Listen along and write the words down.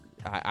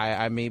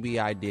I maybe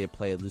I did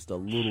play just a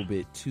little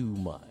bit too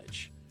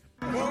much.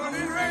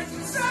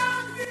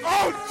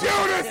 Oh,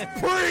 Judas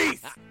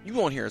Priest! You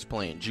won't hear us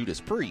playing Judas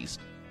Priest,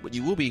 but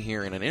you will be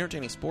hearing an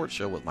entertaining sports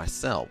show with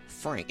myself,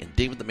 Frank, and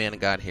David the Man of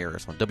God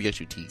Harris on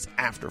WXUT's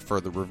After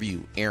Further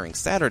Review, airing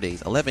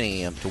Saturdays 11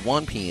 a.m. to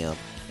 1 p.m.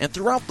 and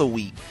throughout the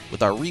week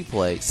with our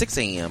replay 6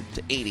 a.m.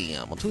 to 8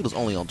 a.m. on Toledo's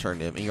only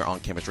alternative and your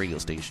on-campus radio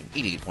station,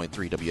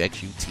 88.3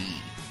 WXUT.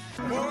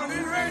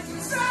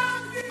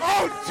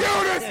 Oh,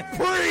 Judas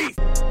Priest!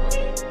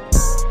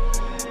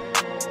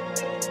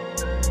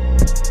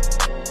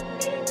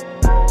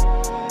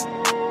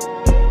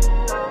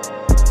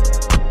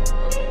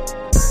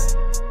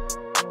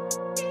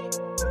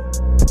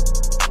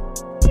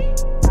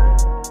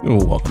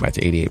 Welcome back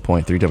to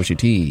 88.3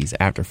 WXUT's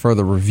After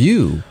Further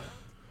Review.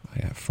 I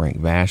got Frank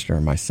Vasher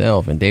and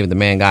myself and David the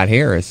Man God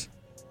Harris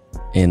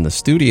in the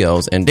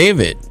studios. And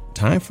David,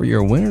 time for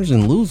your winners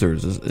and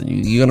losers.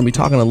 You're going to be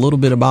talking a little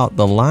bit about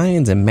the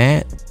Lions and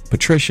Matt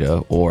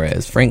Patricia, or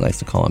as Frank likes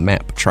to call him,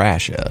 Matt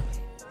Patricia.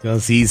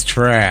 Because he's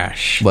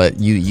trash. But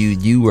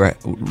you were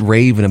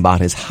raving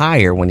about his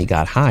hire when he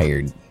got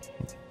hired.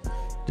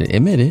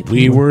 Admit it.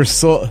 We were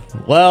so...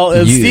 Well,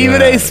 as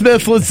Stephen A.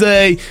 Smith would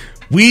say,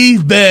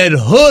 we've been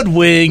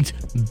hoodwinked,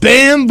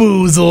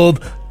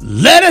 bamboozled,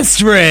 led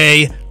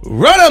astray,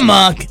 run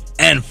amok,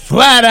 and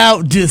flat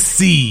out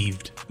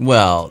deceived.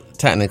 Well,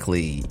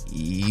 technically,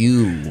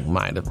 you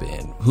might have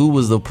been. Who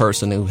was the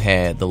person who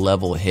had the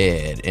level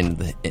head and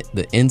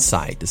the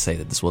insight to say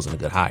that this wasn't a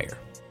good hire?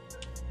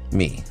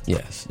 Me,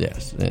 yes.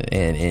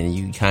 And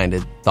you kind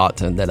of thought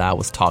that I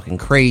was talking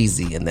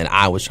crazy and that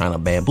I was trying to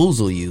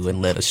bamboozle you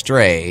and led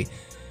astray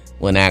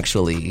when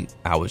actually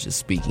I was just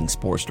speaking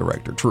sports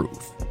director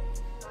truth.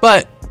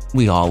 But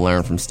we all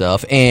learn from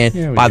stuff.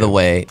 And by the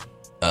way,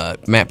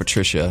 Matt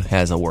Patricia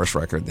has a worse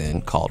record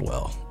than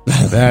Caldwell.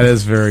 That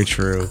is very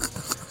true.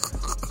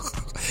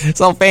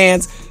 So,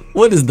 fans,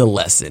 what is the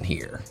lesson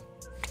here?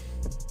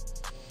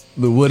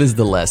 What is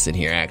the lesson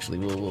here, actually?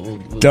 We'll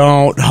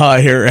Don't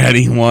hire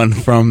anyone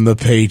from the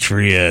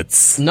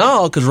Patriots.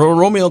 No, because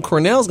Romeo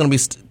Crennel is going to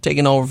be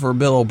taking over for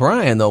Bill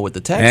O'Brien, though, with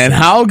the Texans. And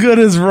how good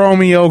has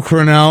Romeo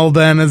Crennel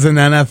been as an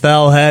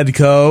NFL head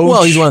coach?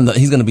 Well, he's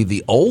going to be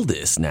the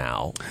oldest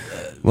now.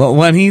 Well,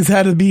 when he's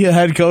had to be a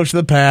head coach in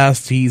the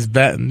past,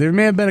 there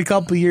may have been a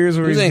couple of years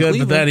where he's good,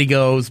 Cleveland. But then he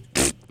goes...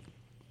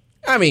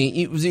 I mean,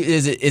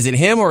 is it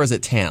him or is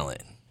it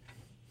talent?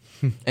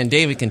 And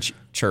David can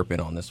chirp in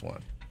on this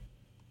one.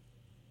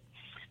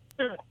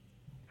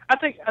 I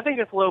think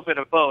it's a little bit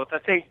of both. I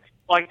think,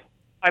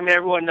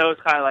 everyone knows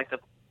kind of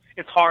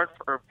it's hard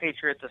for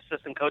Patriots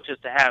assistant coaches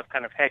to have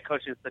kind of head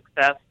coaching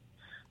success.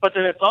 But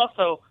then it's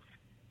also,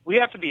 we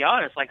have to be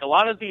honest, a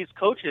lot of these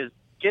coaches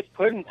get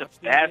put into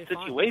bad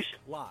situations.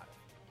 A lot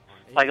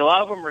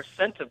of them are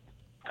sent to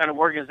kind of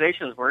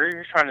organizations where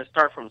you're trying to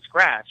start from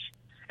scratch.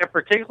 And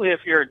particularly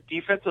if you're a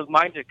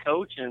defensive-minded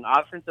coach in an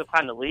offensive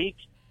kind of league,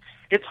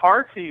 it's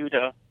hard for you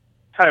to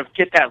kind of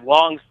get that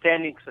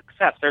long-standing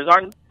success. There's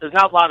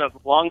not a lot of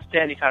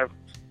long-standing kind of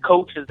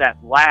coaches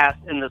that last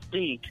in this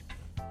league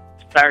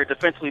that are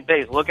defensively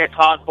based. Look at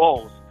Todd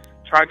Bowles.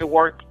 Tried to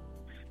work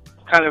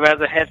kind of as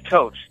a head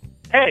coach.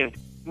 Hey,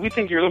 we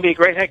think you're going to be a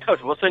great head coach.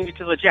 We'll send you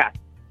to the Jets.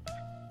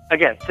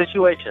 Again,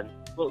 situation.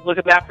 Look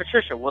at Matt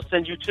Patricia. We'll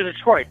send you to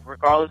Detroit,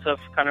 regardless of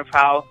kind of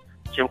how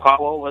Jim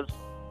Caldwell was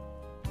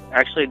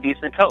actually a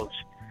decent coach.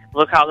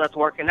 Look how that's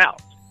working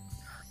out.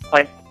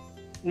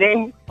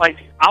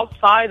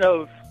 Outside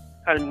of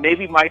kind of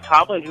maybe Mike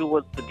Tomlin, who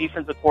was the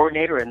defensive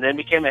coordinator and then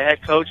became a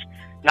head coach,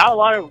 not a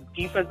lot of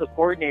defensive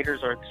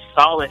coordinators are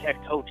solid head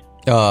coaches.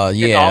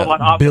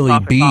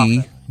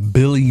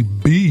 Billy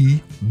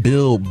B.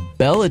 Bill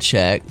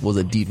Belichick was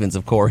a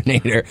defensive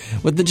coordinator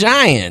with the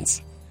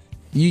Giants.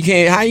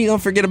 How are you gonna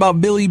forget about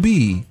Billy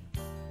B?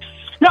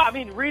 No, I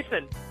mean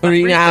recent. No.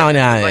 Bill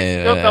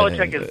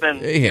Belichick has been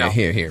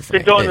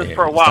been doing this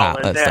for a while.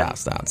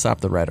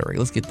 Stop the rhetoric.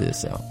 Let's get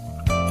this out.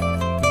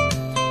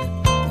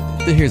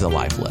 Here's a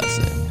life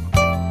lesson.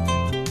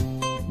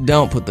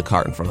 Don't put the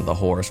cart in front of the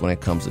horse when it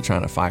comes to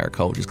trying to fire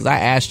coaches. Because I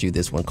asked you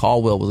this when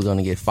Caldwell was going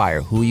to get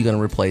fired. Who are you going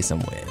to replace him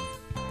with?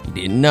 You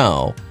didn't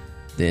know.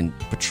 Then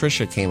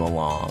Patricia came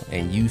along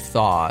and you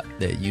thought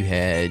that you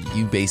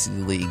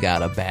basically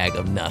got a bag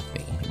of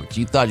nothing. But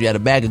you thought you had a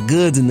bag of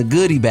goods in the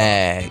goodie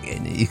bag.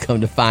 And you come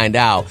to find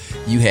out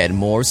you had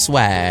more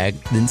swag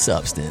than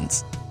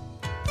substance.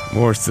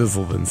 More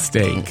sizzle than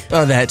steak.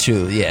 Oh, that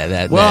too. Yeah,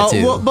 that too.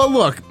 Well, but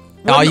look.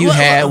 All you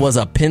had was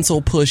a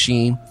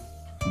pencil-pushing,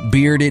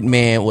 bearded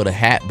man with a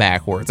hat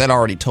backwards. That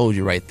already told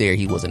you right there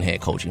he wasn't head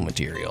coaching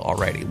material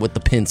already, with the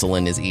pencil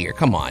in his ear.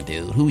 Come on,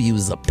 dude. Who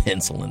uses a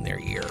pencil in their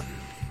ear?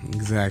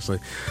 Exactly.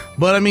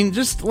 But, I mean,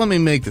 just let me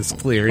make this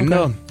clear.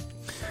 Okay.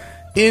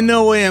 In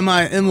no way am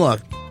I... And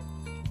look,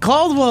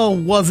 Caldwell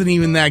wasn't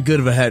even that good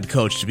of a head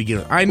coach to begin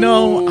with. I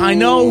know.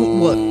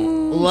 Look,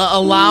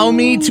 allow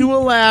me to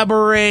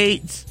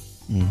elaborate.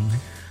 Mm-hmm.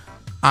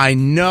 I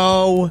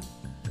know...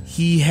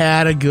 He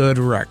had a good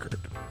record,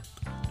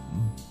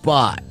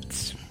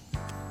 but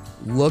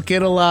look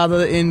at a lot of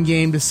the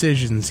in-game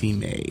decisions he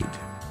made.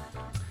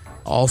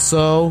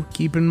 Also,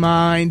 keep in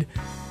mind,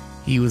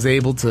 he was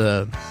able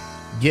to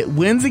get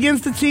wins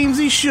against the teams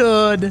he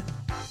should,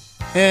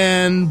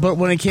 but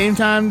when it came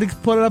time to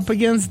put it up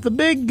against the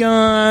big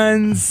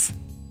guns,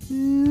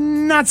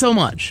 not so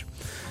much.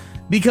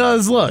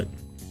 Because, look,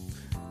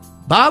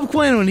 Bob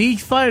Quinn, when he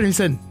fired, he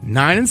said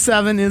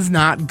 9-7 is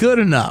not good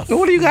enough.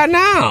 What do you got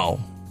now?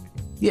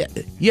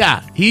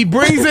 Yeah. He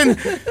brings in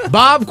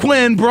Bob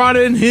Quinn brought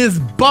in his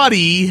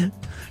buddy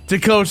to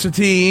coach the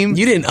team.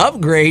 You didn't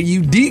upgrade,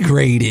 you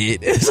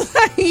degraded.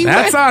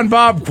 That's on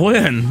Bob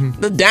Quinn.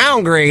 The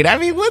downgrade. I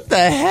mean, what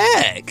the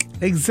heck?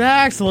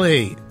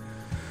 Exactly.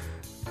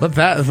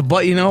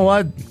 But you know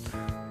what?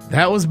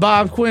 That was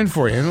Bob Quinn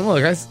for you. And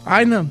look,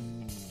 I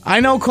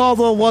know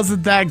Caldwell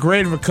wasn't that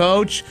great of a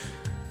coach,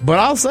 but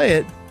I'll say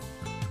it.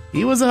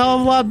 He was a hell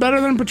of a lot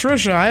better than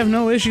Patricia. I have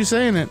no issue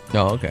saying it.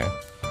 Oh, okay.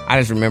 I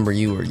just remember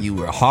you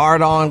were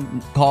hard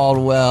on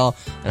Caldwell,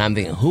 and I'm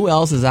thinking, who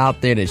else is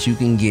out there that you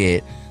can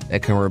get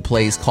that can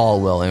replace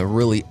Caldwell and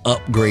really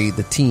upgrade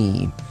the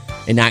team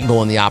and not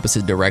go in the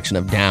opposite direction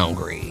of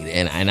downgrade?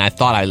 And I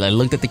thought, I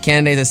looked at the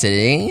candidates, I said,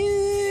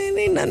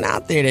 ain't nothing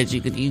out there that you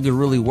could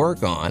really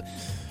work on.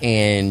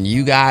 And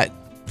you got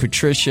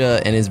Patricia,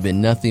 and it's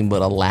been nothing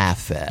but a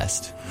laugh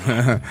fest.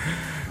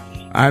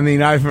 I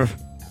mean, I'm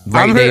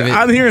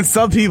hearing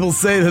some people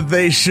say that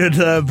they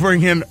should bring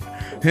him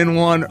in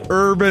one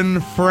Urban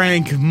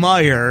Frank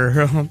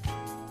Meyer,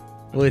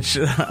 which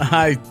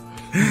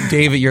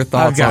David, your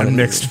thoughts I've got on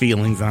mixed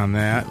feelings on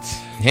that.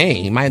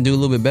 Hey, he might do a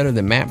little bit better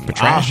than Matt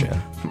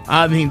Patricia.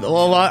 I mean,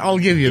 well, I'll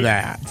give you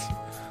that.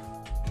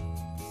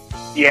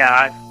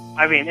 Yeah,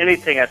 I mean,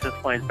 anything at this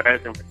point is better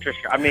than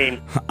Patricia. I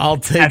mean, I'll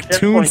take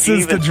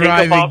Toonces the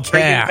driving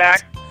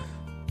cat.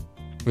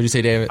 What'd you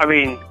say, David? I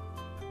mean,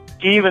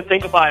 do you even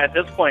think about at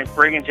this point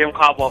bringing Jim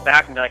Caldwell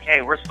back and be like,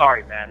 hey, we're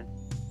sorry, man.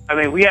 I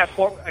mean, we have,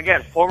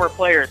 former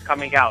players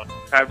coming out,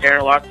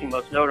 Darren Larson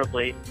most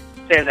notably,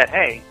 saying that,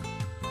 hey,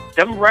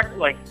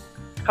 a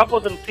couple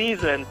of them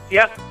seasons,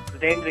 yes, the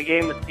name of the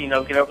game is, get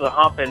over the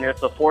hump and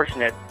it's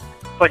unfortunate.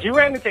 But you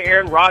ran into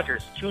Aaron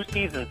Rodgers 2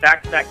 seasons,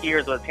 back-to-back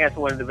years with a chance to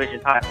win a division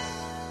title.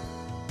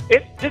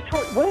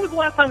 Detroit, when was the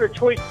last time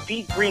Detroit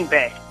beat Green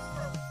Bay?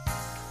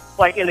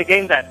 In a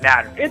game that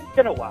mattered. It's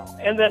been a while.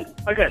 And then,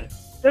 again,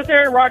 there's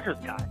Aaron Rodgers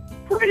guy.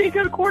 Pretty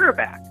good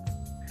quarterback.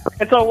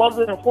 And so, was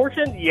it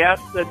unfortunate?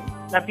 Yes, that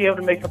not be able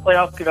to make the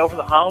playoffs, get over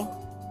the hump.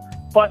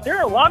 But there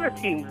are a lot of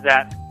teams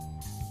that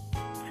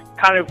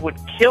kind of would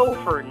kill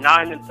for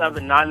 9-7,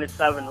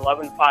 9-7,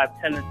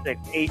 11-5,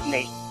 10-6,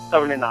 8-8,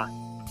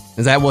 7-9.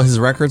 Is that what his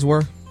records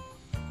were?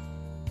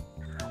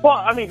 Well,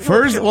 I mean,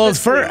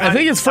 I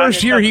think his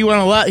first year he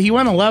went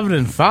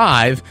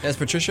 11-5. Has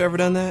Patricia ever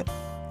done that?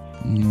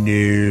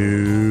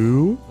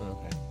 No.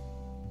 Okay.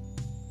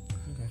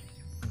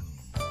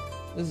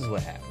 This is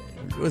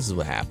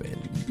what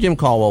happened. Jim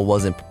Caldwell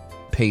wasn't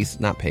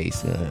not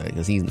Pace,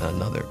 because he's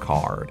another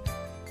card.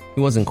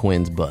 He wasn't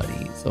Quinn's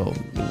buddy, so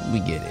we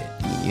get it.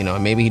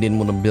 Maybe he didn't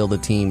want to build a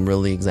team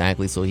really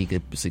exactly so he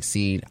could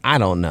succeed. I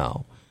don't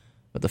know.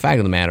 But the fact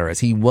of the matter is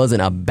he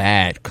wasn't a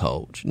bad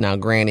coach. Now,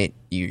 granted,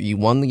 you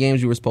won the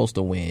games you were supposed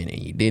to win,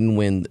 and you didn't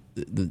win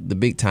the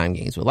big-time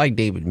games. But like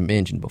David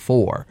mentioned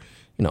before,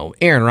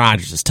 Aaron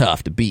Rodgers is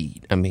tough to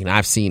beat. I mean,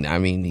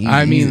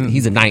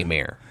 he's a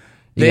nightmare.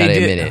 You got to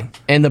admit it.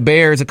 And the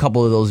Bears, a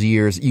couple of those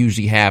years,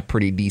 usually have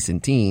pretty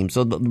decent teams.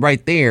 So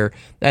right there,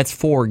 that's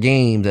 4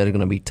 games that are going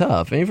to be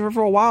tough. And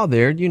for a while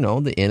there, the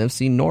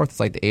NFC North, it's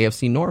like the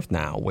AFC North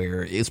now,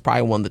 where it's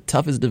probably one of the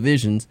toughest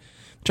divisions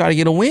to try to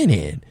get a win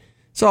in.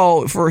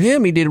 So for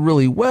him, he did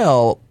really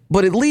well,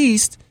 but at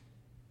least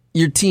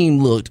your team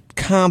looked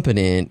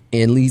competent,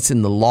 at least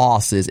in the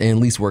losses, and at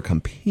least we're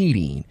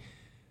competing.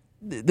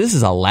 This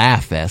is a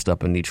laugh fest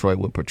up in Detroit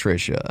with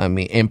Patricia. I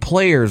mean, and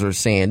players are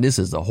saying this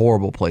is a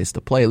horrible place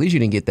to play. At least you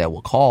didn't get that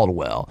with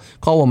Caldwell.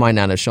 Caldwell might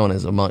not have shown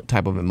as a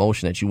type of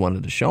emotion that you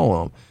wanted to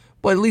show him,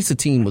 but at least the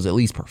team was at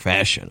least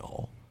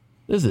professional.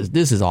 This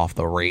is off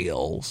the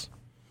rails.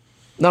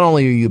 Not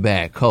only are you a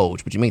bad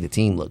coach, but you make the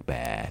team look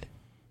bad.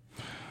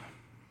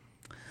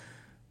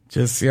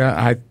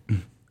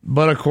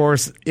 But of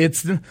course,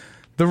 it's the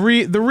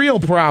real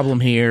problem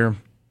here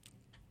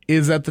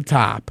is at the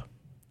top,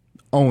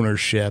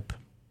 ownership.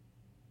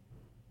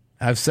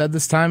 I've said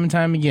this time and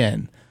time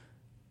again.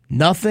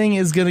 Nothing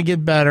is going to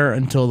get better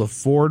until the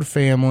Ford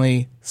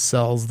family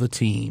sells the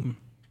team.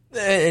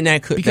 And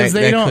that could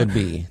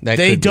be.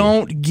 They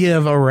don't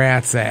give a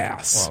rat's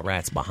ass. Well,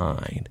 rat's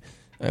behind.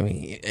 I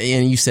mean,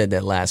 and you said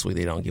that last week.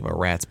 They don't give a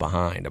rat's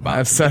behind about.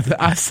 I've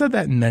said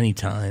that many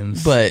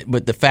times.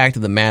 But the fact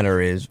of the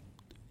matter is,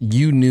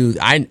 you knew.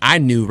 I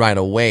knew right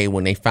away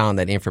when they found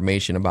that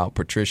information about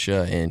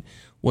Patricia and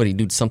what he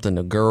did something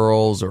to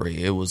girls, or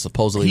it was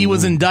supposedly he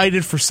was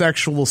indicted for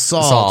sexual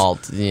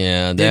assault.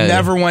 Yeah, it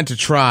never went to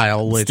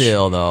trial. Which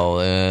still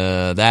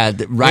though,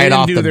 that right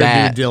off the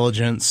bat, due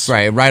diligence.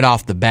 Right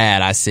off the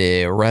bat, I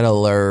said red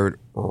alert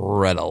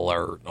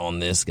on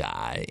this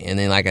guy. And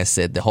then, like I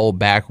said, the whole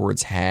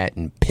backwards hat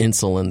and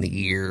pencil in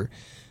the ear.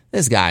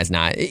 This guy's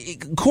not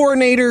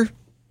coordinator.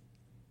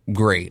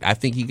 great. I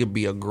think he could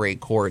be a great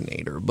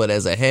coordinator. But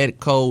as a head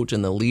coach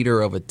and the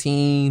leader of a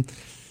team,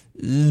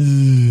 I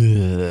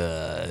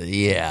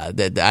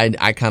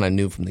kind of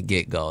knew from the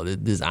get-go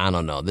that I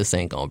don't know, this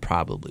ain't going to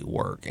probably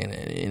work. And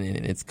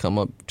it's come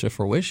up to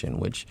fruition,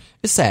 which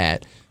is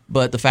sad.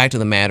 But the fact of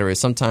the matter is,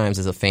 sometimes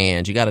as a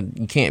fan, you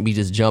can't be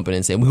just jumping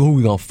and saying, "Who are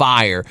we gonna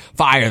fire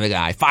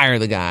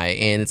the guy,"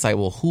 and it's like,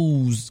 well,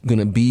 who's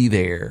gonna be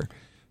there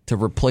to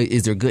replace?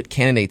 Is there good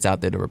candidates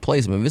out there to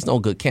replace him? If there's no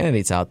good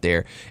candidates out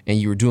there, and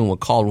you were doing what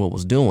Caldwell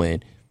was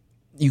doing,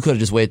 you could have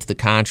just waited till the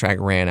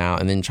contract ran out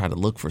and then try to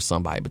look for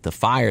somebody. But to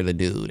fire the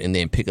dude and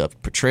then pick up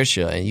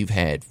Patricia, and you've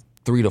had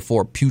 3 to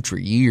 4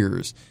 putrid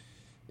years.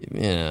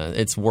 Yeah,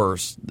 it's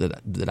worse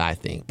that I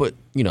think. But,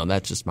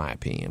 that's just my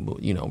opinion.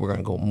 But, we're going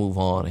to go move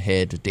on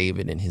ahead to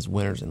David and his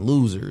winners and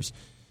losers.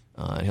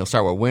 And he'll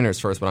start with winners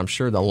first, but I'm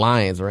sure the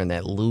Lions are in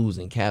that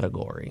losing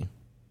category.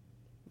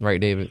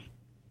 Right, David?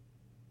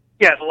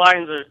 Yeah, the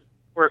Lions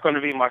were going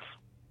to be my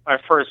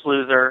first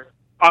loser.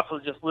 Also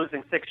just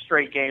losing 6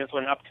 straight games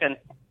when up 10,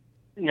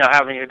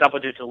 having a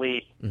double-digit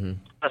lead. Mm-hmm.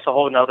 That's a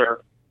whole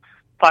nother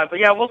fight. But,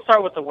 yeah, we'll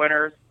start with the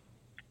winners.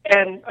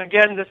 And,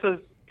 again, this is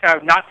kind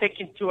of not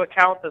taking into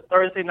account the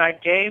Thursday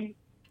night game,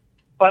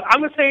 but I'm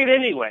going to say it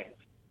anyway.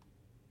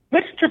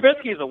 Mitch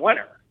Trubisky is a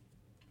winner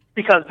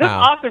because this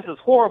offense is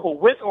horrible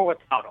with or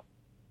without him.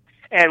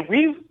 And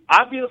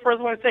I'll be the first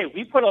one to say,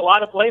 we put a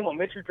lot of blame on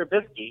Mitch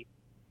Trubisky,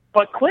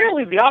 but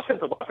clearly the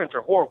offensive weapons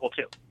are horrible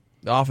too.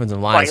 The offensive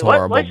line is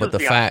horrible, but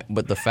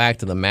the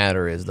fact of the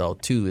matter is, though,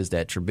 too, is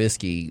that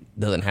Trubisky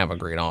doesn't have a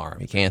great arm.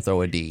 He can't throw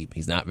it deep.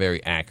 He's not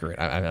very accurate.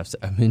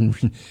 I've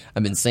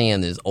been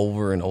saying this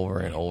over and over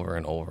and over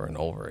and over and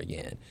over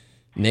again.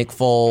 Nick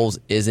Foles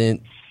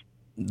isn't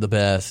the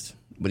best,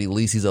 but at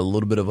least he's a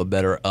little bit of a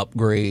better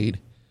upgrade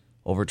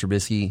over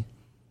Trubisky.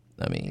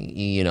 I mean,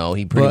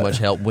 he pretty much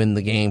helped win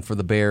the game for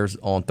the Bears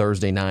on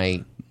Thursday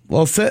night.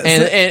 Well,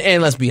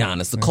 and let's be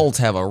honest, the Colts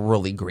have a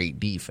really great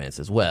defense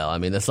as well. I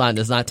mean, that's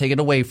not taken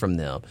away from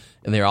them,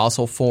 and they're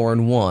also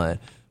 4-1.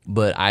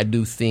 But I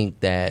do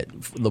think that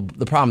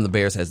the problem the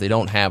Bears has, they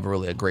don't have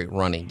really a great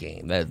running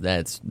game.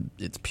 It's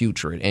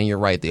putrid. And you're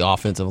right, the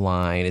offensive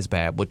line is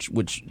bad, which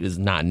is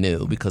not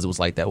new because it was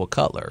like that with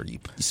Cutler. You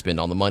spend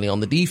all the money on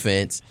the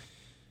defense,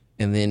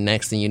 and then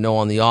next thing you know,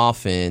 on the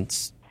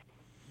offense,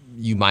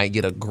 you might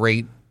get a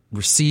great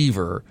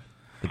receiver,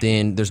 but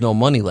then there's no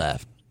money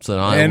left.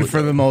 And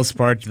for the most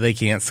part, they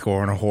can't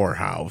score in a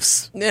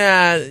whorehouse.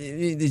 Yeah,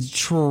 it's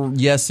true.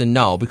 Yes and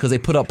no, because they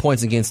put up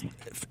points against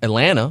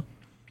Atlanta.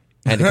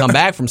 Had to come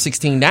back from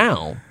 16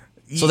 down.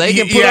 So they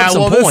can put up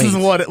some points.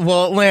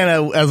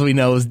 Atlanta, as we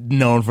know, is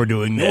known for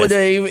doing this.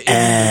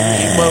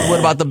 But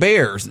what about the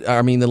Bears?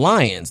 I mean, the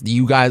Lions.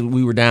 You guys,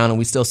 we were down and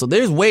we still. So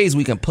there's ways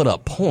we can put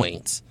up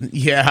points.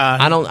 Yeah,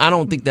 I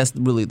don't think that's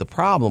really the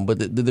problem.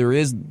 But there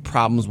is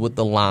problems with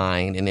the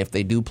line, and if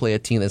they do play a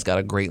team that's got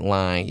a great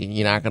line,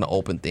 you're not going to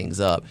open things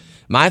up.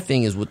 My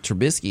thing is with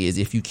Trubisky is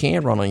if you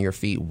can run on your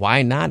feet,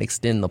 why not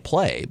extend the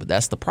play? But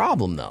that's the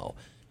problem, though.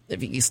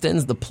 If he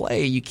extends the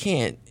play, you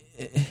can't.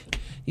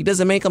 He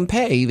doesn't make them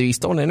pay. Either he's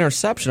throwing an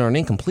interception or an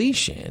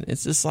incompletion.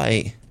 It's just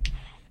like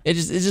it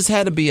just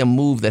had to be a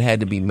move that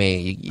had to be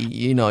made.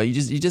 You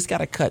just got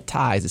to cut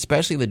ties,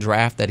 especially the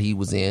draft that he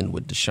was in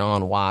with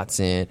Deshaun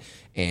Watson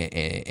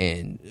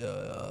and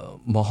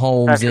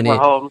Mahomes Patrick in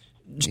Mahomes.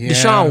 it. Yeah.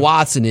 Deshaun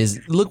Watson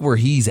look where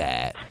he's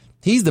at.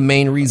 He's the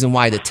main reason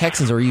why the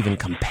Texans are even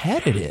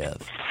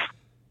competitive.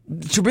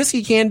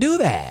 Trubisky can't do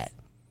that.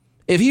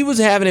 If he was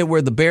having it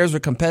where the Bears were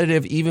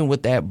competitive, even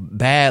with that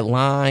bad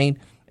line,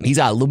 and he's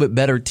got a little bit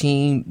better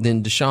team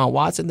than Deshaun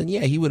Watson, then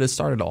yeah, he would have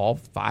started all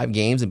 5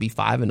 games and be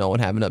 5-0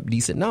 and having up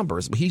decent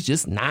numbers. But he's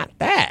just not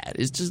that.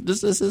 It's just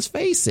let's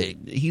face it.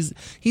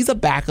 He's a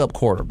backup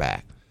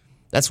quarterback.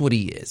 That's what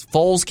he is.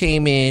 Foles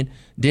came in,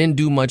 didn't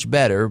do much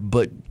better,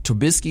 but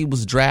Trubisky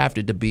was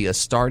drafted to be a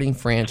starting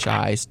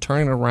franchise,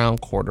 turning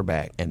around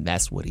quarterback, and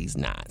that's what he's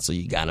not. So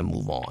you got to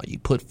move on. You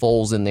put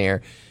Foles in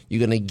there, you're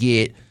going to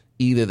get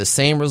either the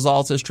same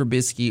results as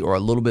Trubisky or a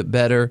little bit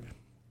better.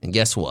 And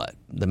guess what?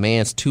 The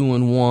man's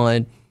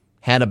 2-1,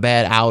 had a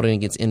bad outing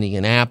against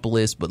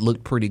Indianapolis, but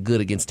looked pretty good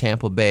against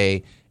Tampa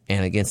Bay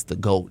and against the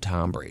GOAT,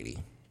 Tom Brady.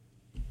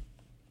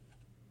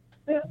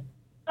 Yeah,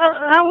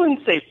 I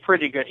wouldn't say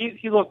pretty good.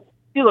 He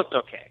looked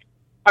okay.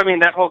 I mean,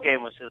 that whole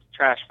game was just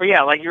trash. But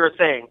yeah, like you were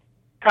saying,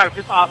 kind of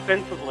just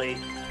offensively,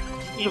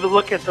 even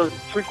look at those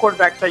 3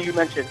 quarterbacks that you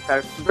mentioned,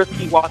 kind of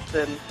Trubisky,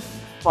 Watson,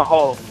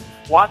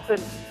 Mahomes.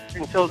 Watson,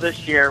 until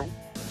this year,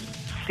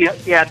 he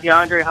had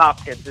DeAndre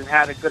Hopkins and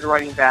had a good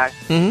running back,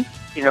 and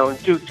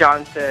Duke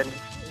Johnson,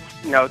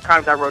 kind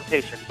of that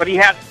rotation. But he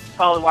had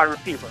solid wide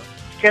receiver.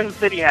 Kansas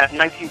City had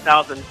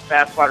 19,000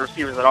 fast wide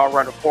receivers that all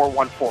run a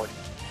 4.140.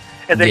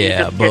 And then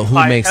yeah, but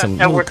who makes them?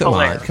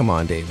 Come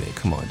on, David.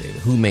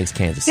 Who makes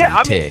Kansas City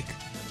tick?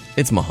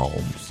 It's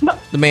Mahomes. No.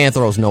 The man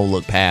throws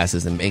no-look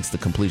passes and makes the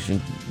completion.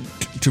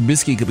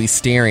 Trubisky could be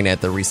staring at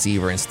the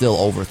receiver and still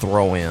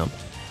overthrow him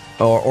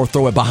or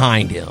throw it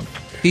behind him.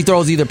 He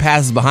throws either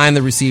passes behind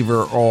the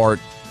receiver or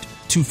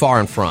too far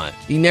in front.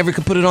 He never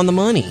could put it on the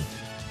money.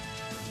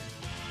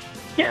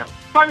 Yeah.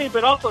 I mean,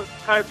 but also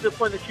kind of to the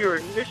point that you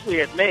initially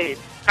had made,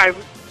 kind of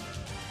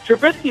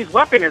Trubisky's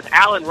weapon is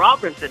Allen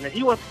Robinson, and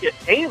he wants to get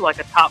paid like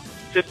a top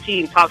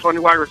 15, top 20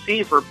 wide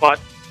receiver, but,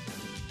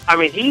 I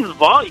mean, he's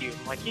volume.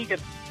 Like, he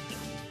gets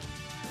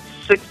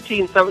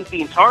 16,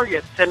 17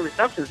 targets, 10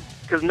 receptions,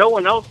 because no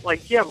one else,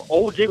 like, you have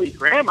old Jimmy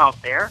Graham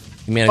out there.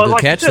 He made a good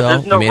catch, though.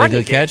 He made a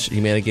good catch.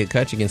 He made a good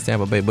catch against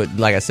Tampa Bay. But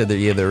like I said,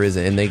 there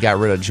isn't. And they got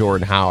rid of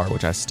Jordan Howard,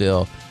 which I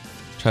still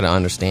try to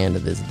understand to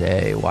this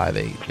day why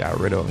they got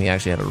rid of him. He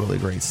actually had a really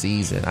great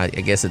season. I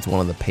guess it's one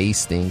of the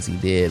pace things he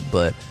did.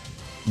 But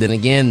then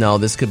again, though,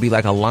 this could be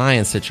like a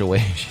Lions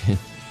situation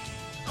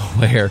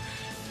where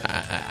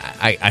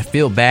I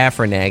feel bad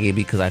for Nagy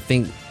because I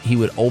think he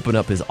would open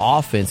up his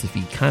offense if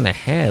he kind of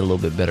had a little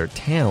bit better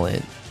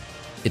talent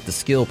at the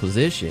skill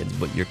positions.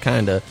 But you're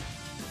kind of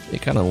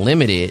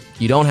limited.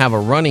 You don't have a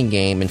running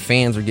game, and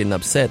fans are getting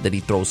upset that he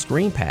throws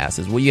screen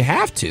passes. Well, you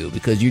have to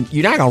because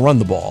you're not going to run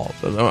the ball.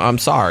 I'm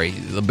sorry.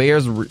 The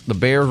Bears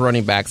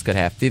running backs could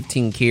have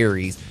 15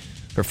 carries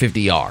for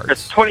 50 yards.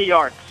 That's 20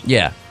 yards.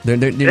 Yeah.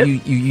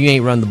 You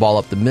ain't run the ball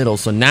up the middle.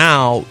 So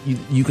now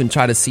you can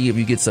try to see if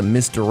you get some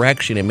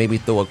misdirection and maybe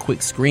throw a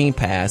quick screen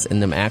pass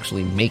and them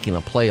actually making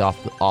a play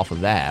off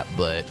of that.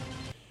 But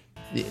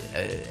the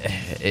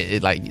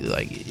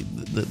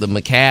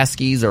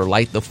McCaskies are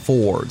like the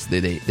Fords.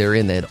 They're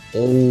in that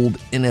old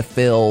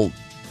NFL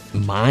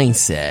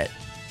mindset.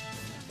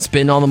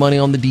 Spend all the money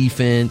on the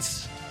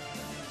defense.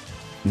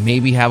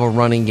 Maybe have a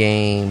running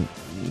game.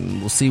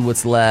 We'll see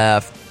what's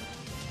left.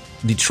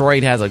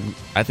 Detroit has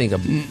I think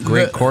a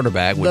great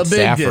quarterback with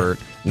Stafford.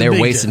 And they're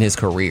wasting his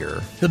career.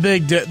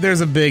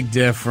 There's a big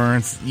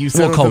difference. You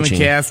said what the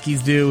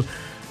McCaskies do.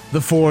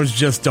 The Fords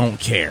just don't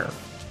care.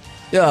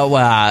 Yeah,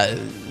 well,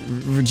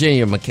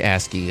 Virginia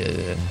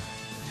McCaskey,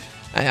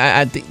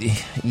 I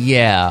think,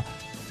 yeah,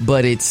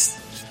 but it's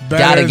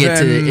got to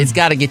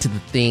get to the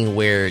thing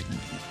where,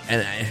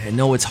 and I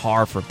know it's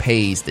hard for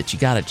Pace that you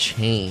got to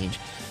change,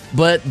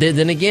 but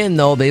then again,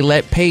 though, they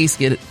let Pace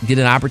get an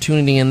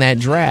opportunity in that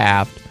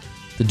draft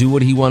to do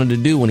what he wanted to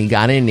do when he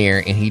got in there,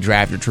 and he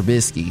drafted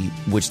Trubisky,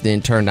 which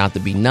then turned out to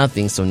be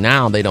nothing. So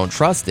now they don't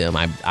trust him,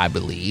 I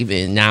believe,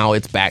 and now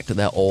it's back to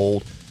that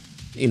old,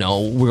 we're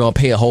going to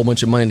pay a whole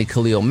bunch of money to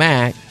Khalil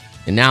Mack,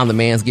 and now the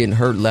man's getting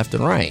hurt left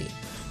and right.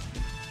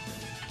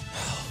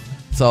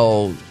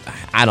 So,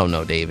 I don't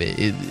know,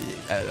 David.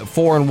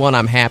 4-1,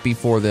 I'm happy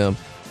for them.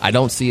 I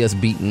don't see us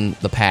beating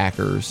the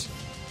Packers.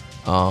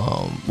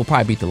 We'll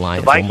probably beat the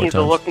Lions. The Vikings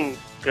are looking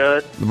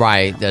good.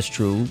 Right, that's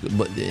true.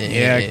 But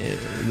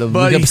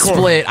the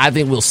split, I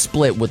think we'll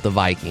split with the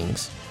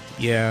Vikings.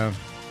 Yeah,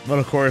 but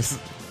of course,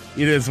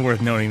 it is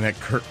worth noting that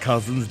Kirk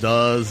Cousins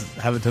does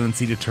have a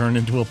tendency to turn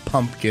into a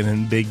pumpkin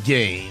in big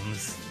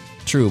games.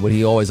 True, but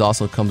he always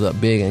also comes up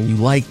big, and you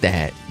like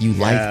that.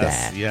 Like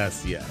that.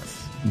 Yes.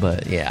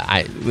 But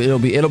yeah, it'll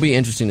be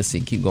interesting to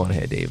see. Keep going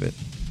ahead, David.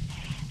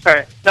 All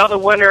right, another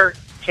winner,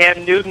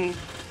 Cam Newton.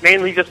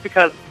 Mainly just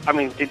because,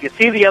 did you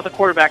see the other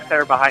quarterbacks that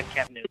are behind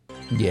Cam Newton?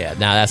 Yeah,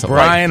 now that's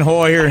Brian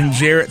Hoyer and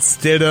Jarrett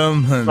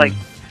Stidham. And like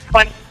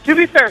to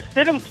be fair,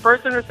 Stidham's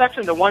first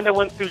interception, the one that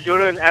went through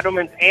Julian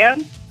Edelman's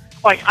hands,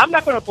 I'm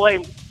not going to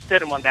blame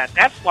Stidham on that.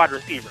 That's wide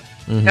receiver.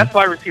 Mm-hmm. That's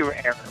wide receiver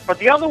error. But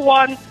the other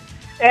one,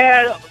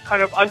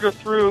 kind of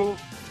underthrew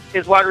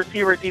his wide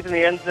receiver deep in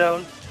the end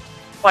zone.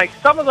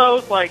 Some of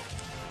those,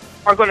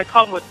 are going to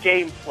come with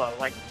game flow.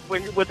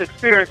 With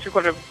experience, you're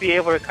going to be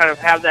able to kind of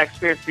have that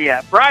experience be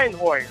at. Brian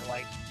Hoyer,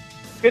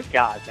 good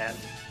God, man.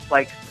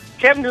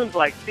 Cam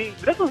Newton's see,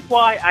 this is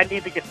why I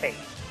need to get paid.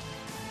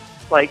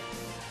 But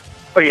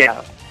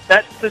yeah,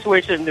 that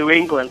situation in New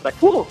England,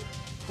 whew.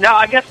 Now,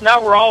 I guess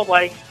now we're all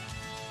Bill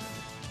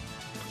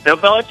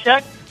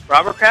Belichick,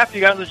 Robert Kraft,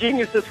 you guys are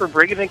geniuses for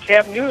bringing in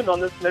Cam Newton on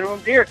this minimum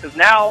deal, because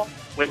now,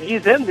 when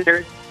he's in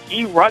there,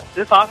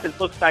 this offense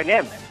looks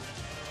dynamic.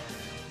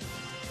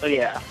 So,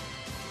 yeah.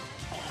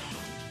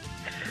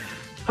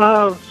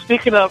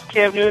 Speaking of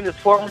Cam Newton, his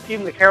former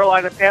team, the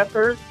Carolina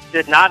Panthers,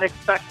 did not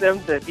expect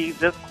them to be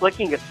this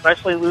clicking,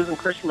 especially losing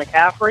Christian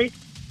McCaffrey.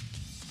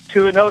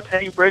 2-0,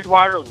 Teddy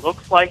Bridgewater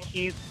looks like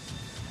he's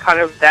kind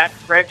of that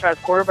franchise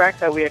quarterback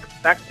that we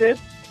expected.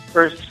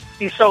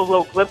 He showed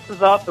little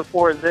glimpses of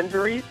before his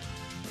injuries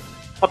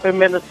up in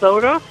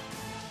Minnesota.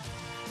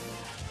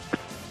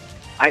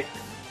 I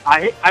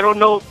don't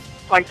know.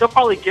 They'll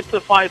probably get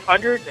to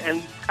 500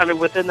 and kind of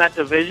within that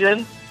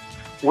division.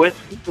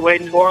 With the way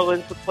New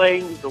Orleans is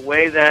playing, the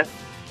way that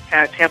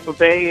Tampa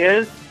Bay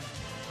is,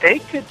 they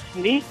could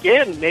sneak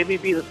in, maybe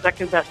be the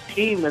second best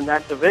team in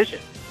that division.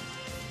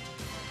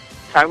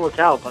 Time will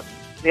tell, but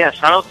yeah,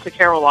 shout out to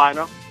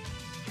Carolina.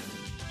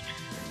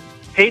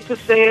 Hate to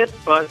say it,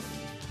 but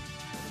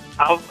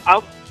I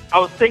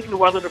was thinking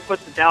whether to put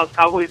the Dallas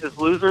Cowboys as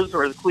losers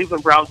or the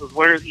Cleveland Browns as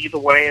winners. Either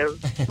way is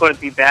going to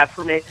be bad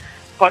for me.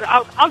 But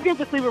I'll give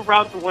the Cleveland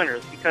Browns the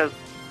winners because,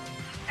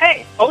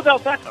 hey, Odell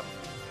Beckham.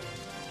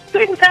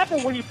 Things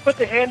happen when you put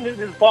the hand in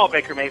his ball,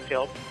 Baker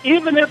Mayfield.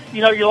 Even if,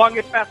 your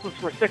longest pass was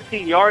for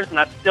 16 yards and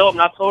I'm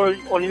not totally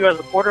on you as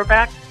a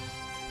quarterback,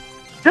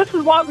 this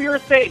is what we were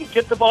saying.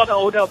 Get the ball to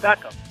Odell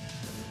Beckham.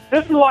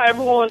 this is why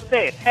everyone was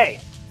saying,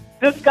 hey,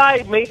 this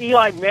guy made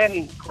Eli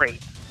Manning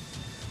great.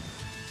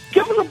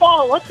 Give him the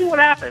ball. Let's see what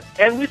happens.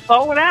 And we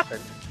saw what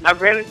happened. Now,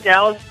 granted,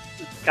 Dallas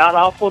got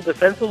awful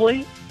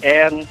defensively,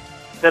 and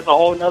that's a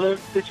whole other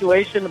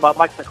situation about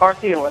Mike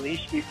McCarthy and whether he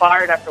should be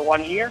fired after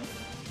 1 year.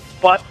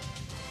 But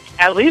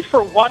at least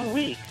for 1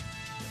 week,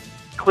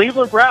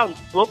 Cleveland Browns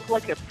looked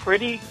like a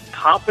pretty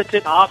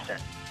competent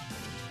offense.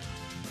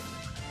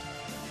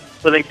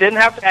 So they didn't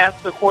have to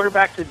ask the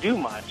quarterback to do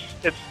much.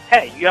 It's,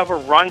 hey, you have a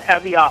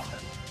run-heavy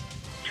offense.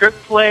 Trick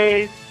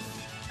plays,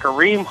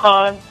 Kareem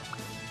Hunt,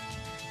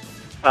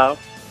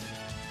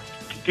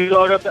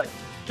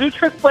 do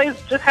trick plays,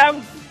 just have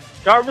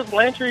Jarvis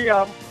Landry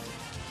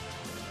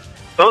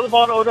throw the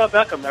ball to Odell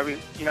Beckham every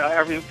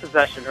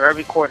possession or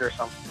every quarter or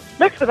something.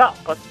 Mix it up,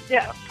 but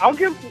yeah, I'll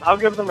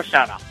give them a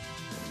shout out.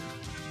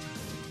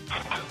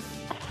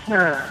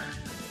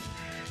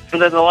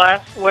 And then the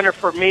last winner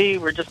for me,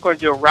 we're just going to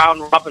do a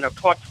round robin of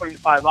top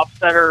 25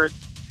 upsetters.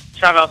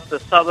 Shout out to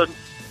Southern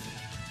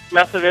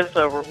Methodist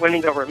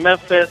winning over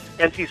Memphis,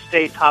 NC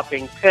State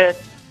topping Pitt,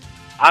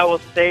 Iowa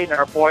State and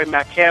our boy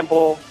Matt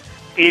Campbell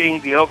beating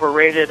the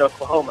overrated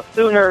Oklahoma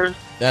Sooners.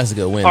 That's a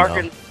good win,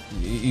 though.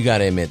 You got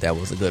to admit that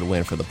was a good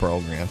win for the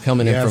program.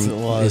 Coming in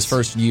from his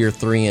first year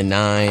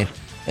 3-9,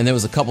 and there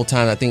was a couple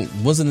times, I think,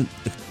 wasn't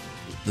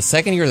the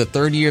second year or the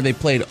third year they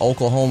played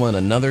Oklahoma in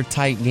another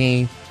tight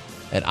game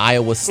at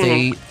Iowa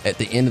State at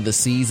the end of the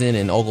season,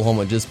 and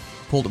Oklahoma just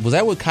pulled. Was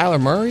that with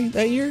Kyler Murray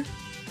that year?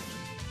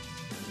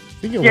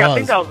 I think it was. I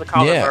think that was the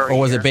Kyler Murray or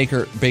was year.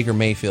 it Baker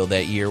Mayfield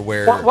that year?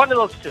 Where one of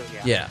those two?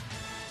 Yeah.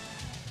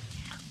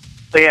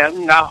 But yeah,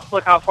 now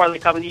look how far they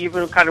come.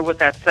 Even kind of with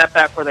that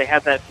setback where they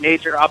had that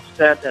major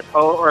upset at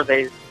home, or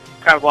they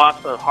kind of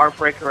lost a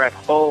heartbreaker at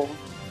home,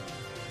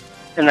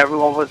 and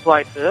everyone was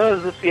like, "Oh,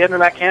 is this the end of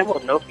Matt Campbell?"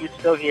 Nope, he's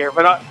still here.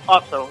 But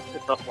also,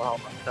 it's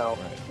Oklahoma, so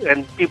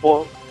and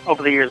people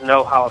over the years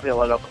know how I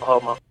feel about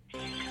Oklahoma.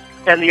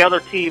 And the other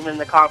team in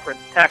the conference,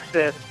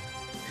 Texas,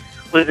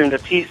 losing to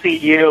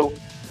TCU.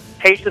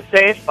 Hate to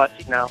say it, but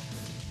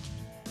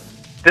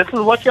this is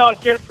what y'all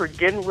get for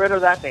getting rid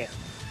of that man.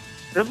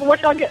 This is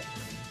what y'all get.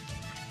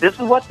 This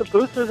is what the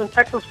boosters in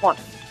Texas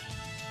wanted.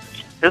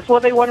 This is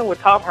what they wanted with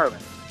Tom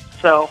Herman.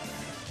 So,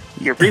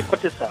 you reap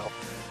what you sow.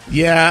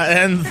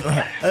 Yeah, and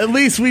at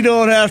least we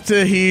don't have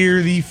to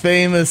hear the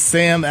famous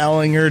Sam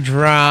Ellinger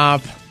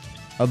drop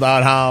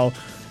about how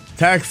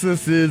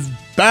Texas is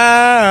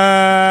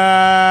back.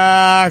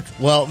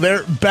 Well,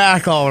 they're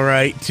back all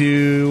right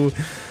to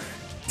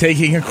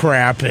taking a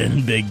crap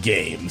in big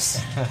games.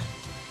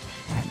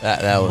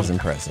 That was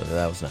impressive.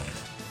 That was nice.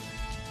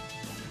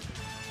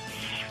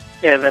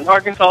 Yeah, then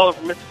Arkansas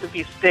over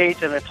Mississippi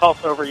State, and then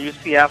Tulsa over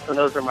UCF, and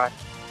those are my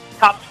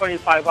top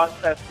 25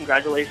 upsets.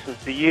 Congratulations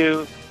to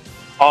you,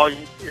 all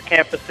your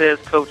campuses,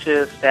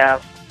 coaches,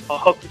 staff. I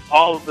hope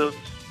all of those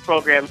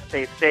programs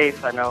stay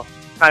safe. I know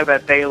kind of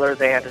at Baylor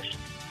they had to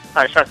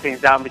shut things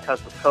down because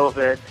of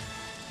COVID,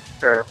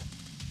 or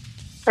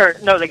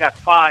no, they got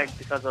fined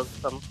because of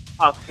some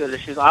off-field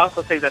issues. I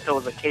also think that there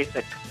was a case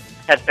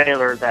at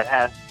Baylor that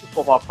had the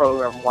football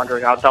program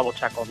wondering. I'll double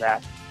check on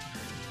that.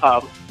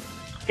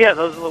 Yeah,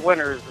 those are the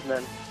winners. And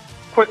then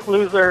quick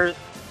losers,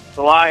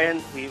 the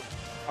Lions. We've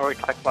already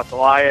talked about the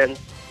Lions.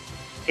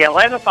 The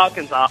Atlanta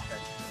Falcons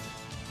offense.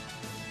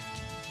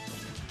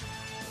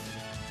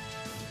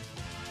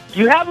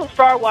 You have a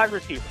star wide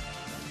receiver.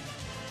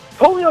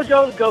 Julio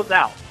Jones goes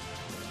out.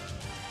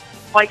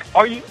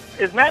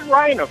 Is Matt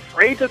Ryan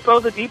afraid to throw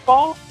the deep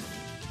ball?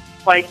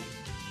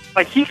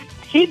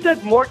 He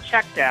did more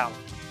checkdowns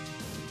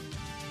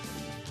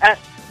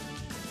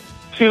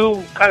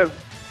to kind of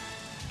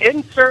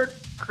insert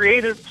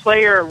creative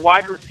player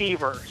wide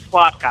receiver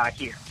slot guy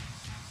here.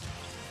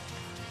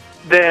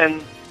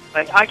 Then,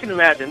 I can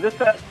imagine this.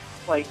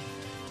 I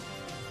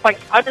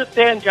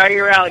understand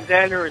Jair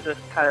Alexander is this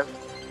kind of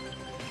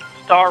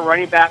star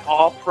running back,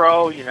 all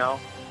pro.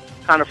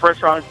 Kind of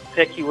first round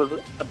pick. He was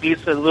a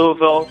beast in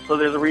Louisville, so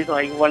there's a reason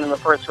why he won in the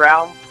first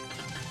round.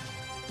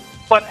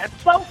 But at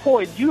some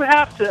point, you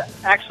have to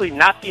actually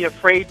not be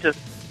afraid to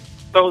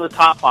throw the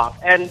top off.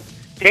 And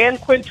Dan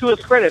Quinn, to his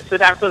credit,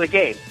 said after the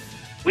game,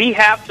 we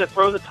have to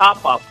throw the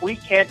top off. We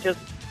can't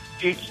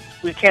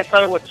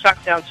settle with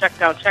check down.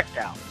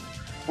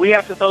 We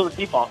have to throw the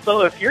deep ball.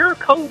 So if your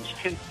coach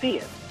can see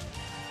it,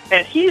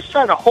 and he's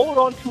trying to hold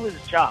on to his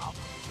job,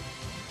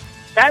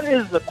 that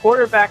is the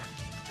quarterback's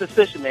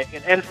decision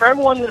making. And for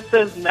everyone that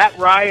says Matt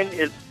Ryan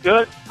is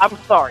good, I'm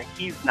sorry,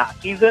 he's not.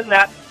 He's in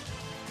that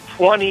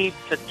 20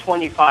 to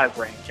 25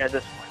 range at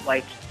this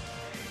point.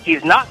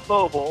 He's not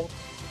mobile.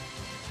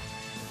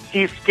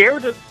 He's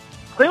scared to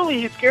throw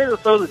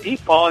the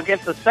deep ball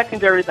against a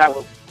secondary that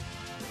was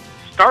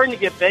starting to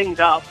get banged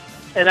up.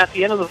 And at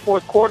the end of the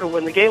fourth quarter,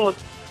 when the game was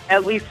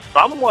at least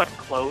somewhat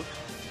close,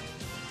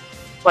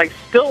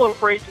 still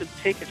afraid to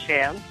take a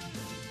chance.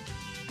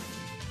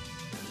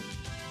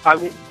 I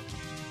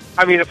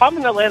mean, if I'm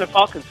an Atlanta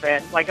Falcons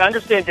fan, I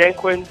understand Dan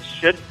Quinn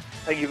should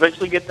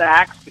eventually get the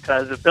axe,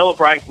 because if Bill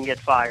O'Brien can get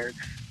fired,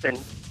 then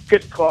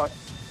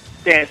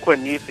Dan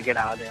Quinn needs to get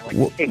out of there.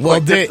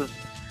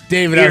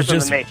 David, I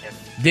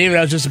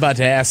was just about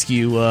to ask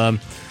you,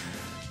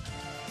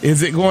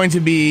 is it going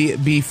to be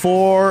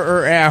before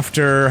or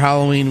after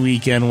Halloween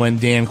weekend when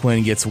Dan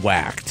Quinn gets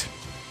whacked?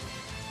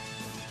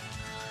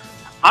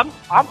 I'm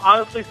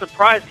honestly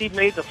surprised he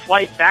made the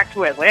flight back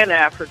to Atlanta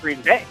after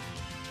Green Bay.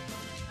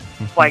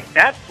 Like,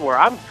 that's where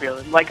I'm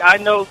feeling. Like, I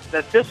know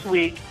that this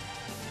week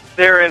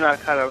they're in a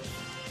kind of...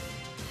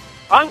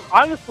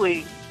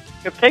 Honestly,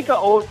 if they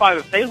go 0-5,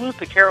 if they lose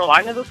to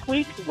Carolina this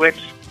week, which,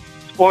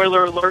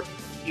 spoiler alert,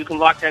 you can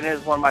lock that in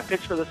as one of my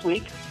picks for this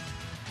week.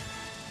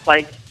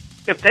 Like,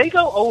 if they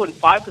go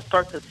 0-5 to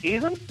start the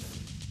season,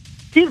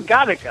 he's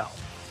got to go.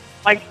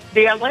 Like,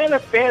 the Atlanta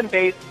fan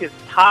base is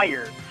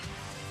tired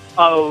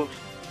of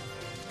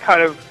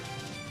kind of,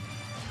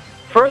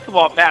 first of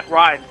all, Matt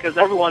Ryan, because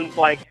everyone's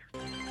like,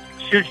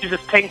 should you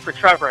just tank for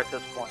Trevor at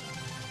this point?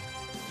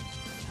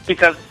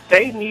 Because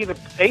they need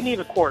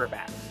a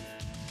quarterback.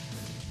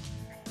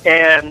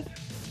 And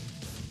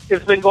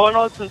it's been going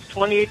on since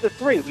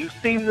 28-3. We've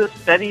seen this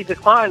steady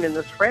decline in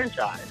this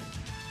franchise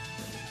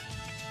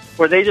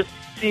where they just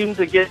seem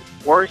to get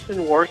worse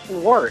and worse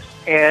and worse.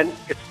 And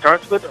it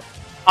starts with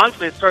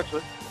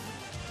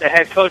the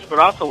head coach, but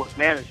also with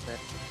management.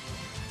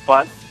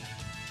 But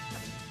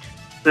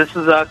this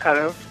is a kind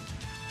of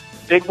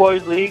big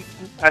boys league.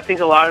 I think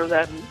a lot of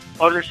that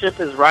ownership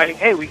is writing,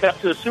 hey, we got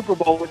to a Super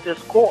Bowl with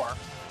this core.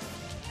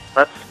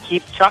 Let's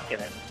keep chucking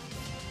it.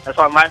 That's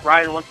why Matt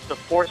Ryan wants to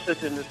force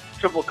it into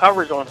triple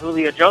coverage on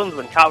Julio Jones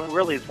when Calvin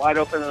Ridley is wide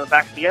open in the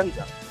back of the end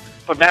zone.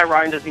 But Matt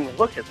Ryan doesn't even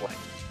look his way.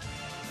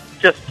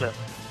 Just to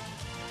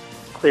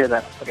clear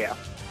that up. Okay.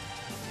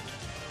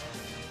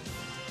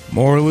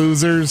 More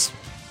losers.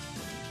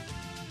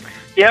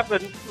 Yeah,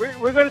 but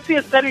we're going to see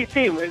a steady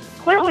team.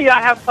 Clearly,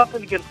 I have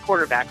something against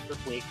quarterbacks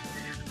this week.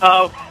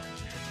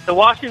 The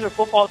Washington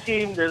football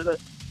team, there's a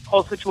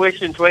whole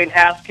situation, Dwayne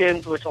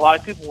Haskins, which a lot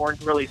of people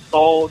weren't really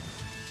sold.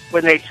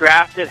 When they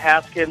drafted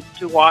Haskins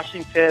to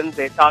Washington,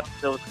 they thought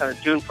that it was kind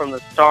of doomed from the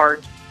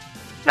start.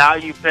 Now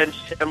you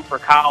benched him for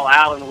Kyle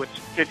Allen, which,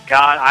 good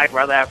God, I'd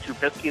rather have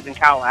Trubisky than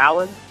Kyle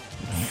Allen.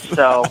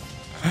 So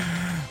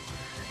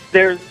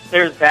there's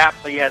that.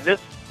 But yeah,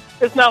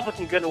 it's not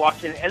looking good in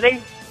Washington. And they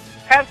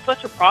had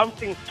such a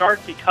promising start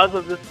because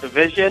of this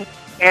division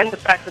and the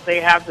fact that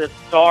they have this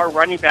star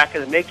running back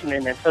in the making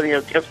in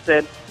Antonio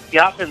Gibson. The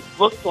offense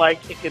looks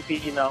like it could be,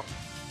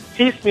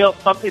 piecemeal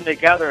something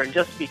together and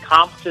just be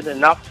competent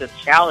enough to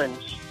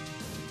challenge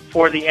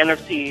for the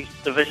NFC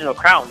divisional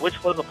crown,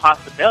 which was a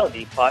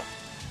possibility. But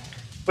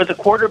with a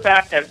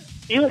quarterback that,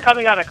 even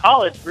coming out of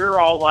college, we were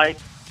all like,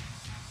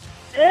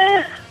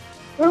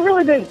 we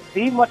really didn't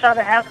see much out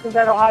of Haskins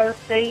at Ohio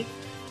State.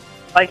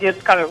 Like,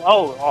 it's kind of,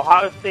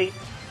 Ohio State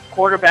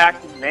quarterback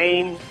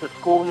name, the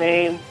school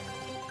name.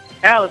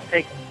 Yeah, let's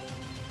take it.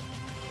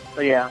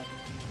 So, yeah.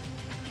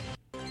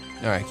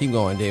 All right, keep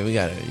going, Dave. We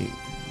got to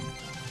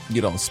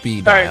get on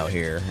speed dial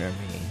here.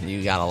 I mean,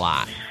 you got a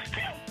lot.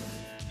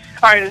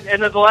 All right,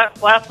 and the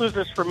last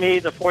losers for me,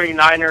 the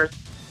 49ers,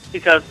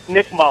 because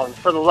Nick Mullins,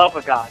 for the love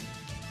of God.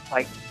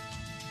 Like,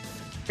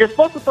 you're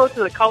supposed to throw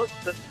to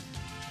the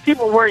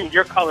people wearing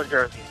your color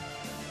jersey.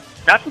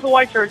 Not to the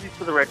white jerseys,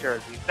 to the red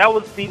jerseys. That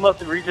was the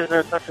most egregious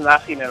interception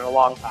I've seen in a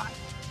long time.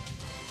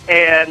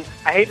 And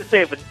I hate to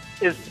say it, but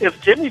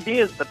if Jimmy B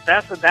is the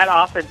best that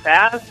offense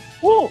has,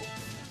 whoo.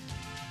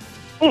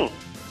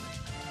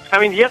 I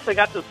mean, yes, they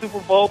got to the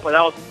Super Bowl, but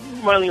that was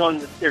mainly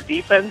on their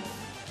defense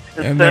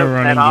instead of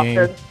that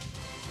offense.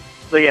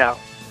 So, yeah.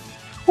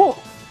 Whew,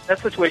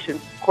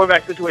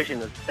 quarterback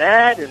situation is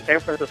bad in San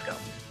Francisco.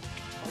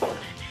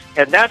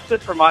 And that's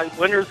it for my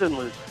winners and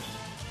losers.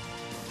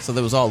 So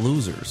there was all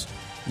losers.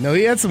 No,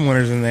 he had some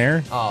winners in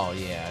there. Oh,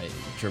 yeah.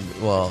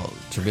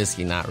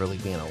 Trubisky not really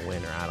being a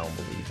winner. I don't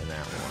believe in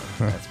that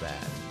one. That's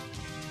bad.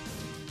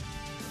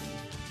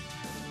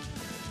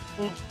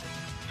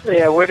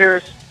 Yeah,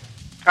 winners.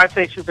 I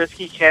say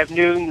Trubisky, Cam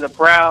Newton, the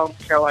Browns,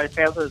 Carolina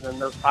Panthers,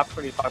 and those top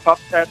 25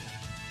 upsets.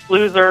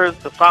 Losers,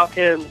 the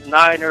Falcons,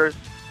 Niners,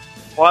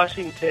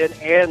 Washington,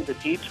 and the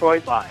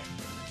Detroit Lions.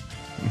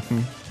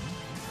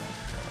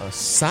 A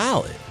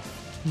solid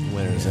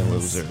winners and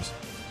losers.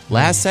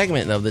 Last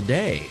segment of the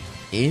day,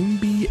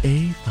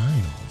 NBA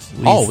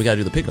Finals. We got to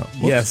do the pickup.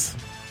 Whoops. Yes.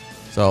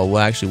 So we'll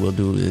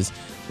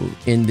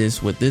end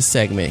this with this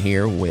segment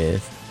here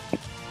with,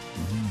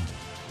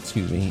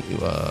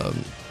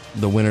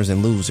 the winners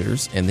and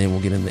losers, and then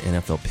we'll get into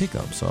NFL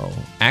pickup. So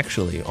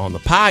actually on the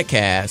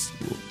podcast,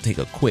 we'll take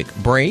a quick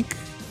break,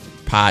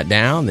 pod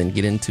down, then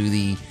get into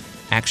the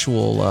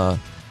actual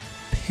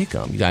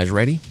pickup. You guys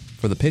ready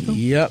for the pickup?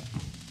 Yep.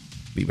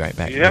 Be right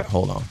back. Yep.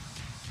 Hold on.